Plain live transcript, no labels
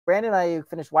Brandon Aiyuk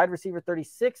finished wide receiver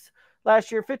 36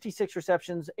 last year, 56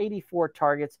 receptions, 84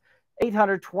 targets,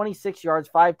 826 yards,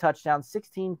 5 touchdowns,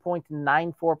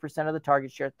 16.94% of the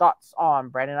target share. Thoughts on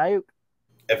Brandon Aiyuk?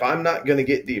 If I'm not going to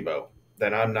get Debo,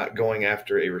 then I'm not going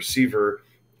after a receiver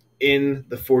in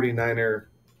the 49er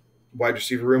wide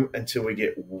receiver room until we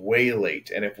get way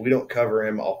late. And if we don't cover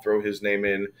him, I'll throw his name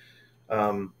in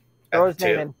Throw at the his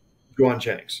name tail. in. Juwan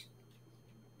Jennings.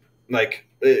 Like,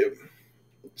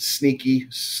 sneaky,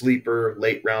 sleeper,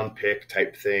 late round pick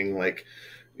type thing. Like,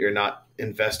 you're not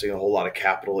investing a whole lot of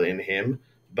capital in him.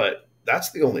 But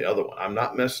that's the only other one. I'm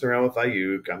not messing around with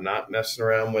Aiyuk. I'm not messing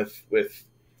around with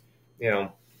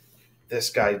this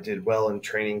guy did well in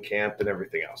training camp and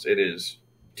everything else. It is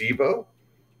Debo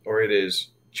or it is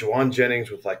Juwan Jennings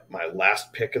with like my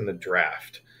last pick in the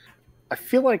draft. I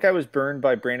feel like I was burned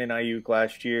by Brandon Aiyuk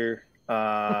last year.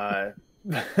 Like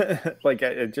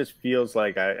it just feels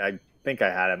like I think I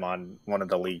had him on one of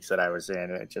the leagues that I was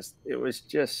in. It was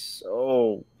just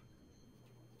so,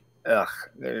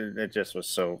 it just was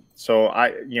so.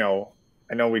 I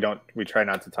know we try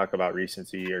not to talk about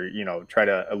recency or try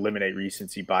to eliminate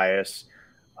recency bias,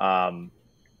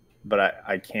 but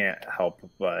I can't help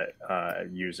but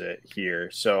use it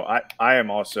here. So I am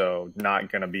also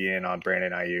not going to be in on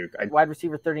Brandon Aiyuk. Wide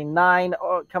receiver 39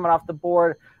 coming off the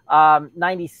board,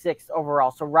 96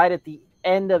 overall. So right at the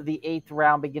end of the 8th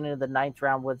round, beginning of the 9th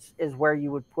round is where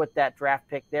you would put that draft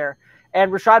pick there.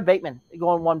 And Rashad Bateman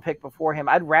going 1 pick before him.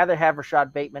 I'd rather have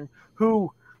Rashad Bateman,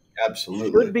 who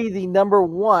absolutely should be the number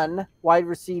 1 wide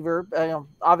receiver.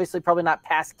 Obviously, probably not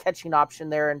pass catching option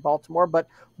there in Baltimore, but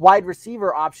wide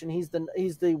receiver option. He's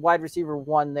the wide receiver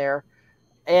 1 there,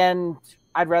 and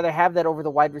I'd rather have that over the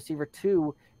wide receiver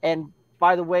 2. And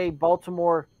by the way,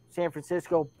 Baltimore, San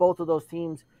Francisco, both of those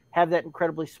teams have that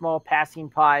incredibly small passing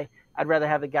pie. I'd rather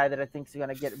have the guy that I think is going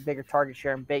to get a bigger target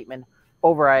share in Bateman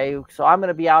over Aiyuk. So I'm going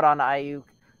to be out on Aiyuk,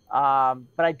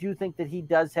 but I do think that he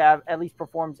does have at least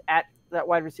performs at that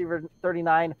wide receiver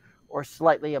 39 or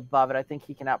slightly above it. I think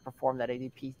he can outperform that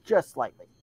ADP just slightly.